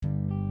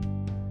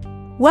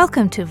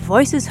Welcome to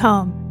Voices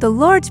Home, the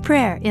Lord's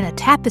Prayer in a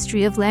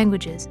Tapestry of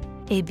Languages,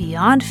 a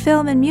Beyond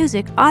Film and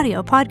Music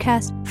audio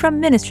podcast from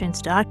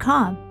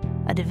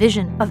Ministrants.com, a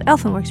division of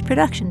Elfenworks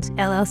Productions,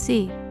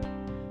 LLC.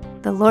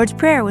 The Lord's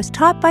Prayer was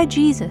taught by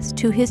Jesus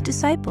to his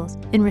disciples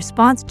in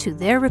response to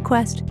their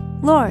request,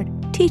 "Lord,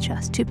 teach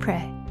us to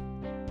pray."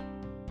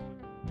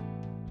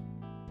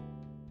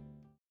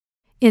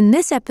 In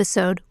this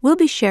episode, we'll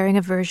be sharing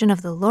a version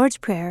of the Lord's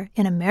Prayer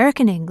in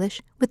American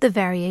English with the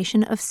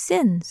variation of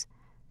sins.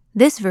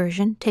 This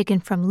version,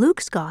 taken from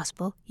Luke's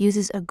Gospel,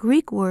 uses a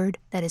Greek word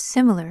that is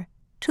similar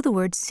to the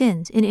word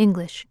sins in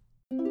English.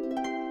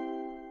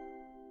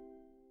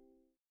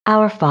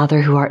 Our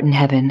Father who art in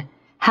heaven,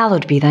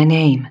 hallowed be thy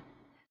name.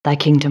 Thy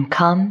kingdom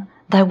come,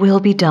 thy will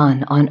be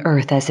done on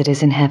earth as it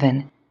is in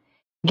heaven.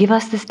 Give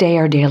us this day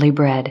our daily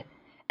bread,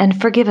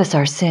 and forgive us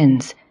our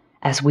sins,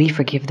 as we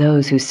forgive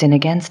those who sin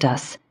against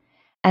us.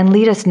 And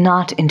lead us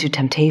not into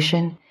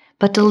temptation,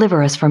 but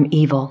deliver us from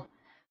evil.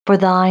 For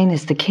thine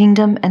is the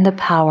kingdom and the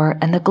power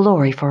and the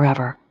glory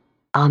forever.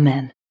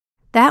 Amen.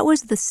 That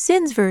was the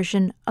sins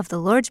version of the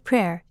Lord's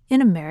Prayer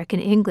in American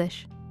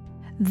English.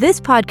 This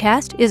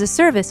podcast is a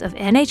service of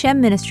NHM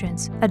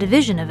Ministrants, a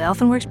division of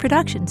Elfenworks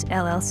Productions,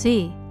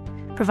 LLC,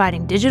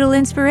 providing digital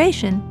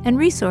inspiration and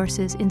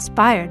resources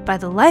inspired by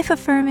the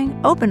life-affirming,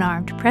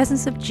 open-armed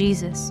presence of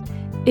Jesus.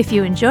 If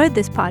you enjoyed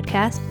this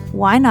podcast,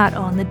 why not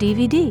own the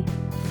DVD?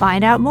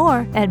 Find out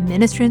more at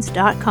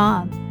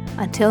Ministrants.com.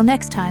 Until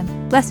next time,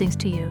 blessings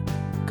to you.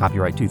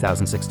 Copyright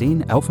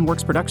 2016,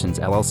 Elfenworks Productions,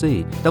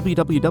 LLC,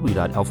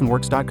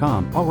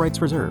 www.elfenworks.com, all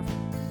rights reserved.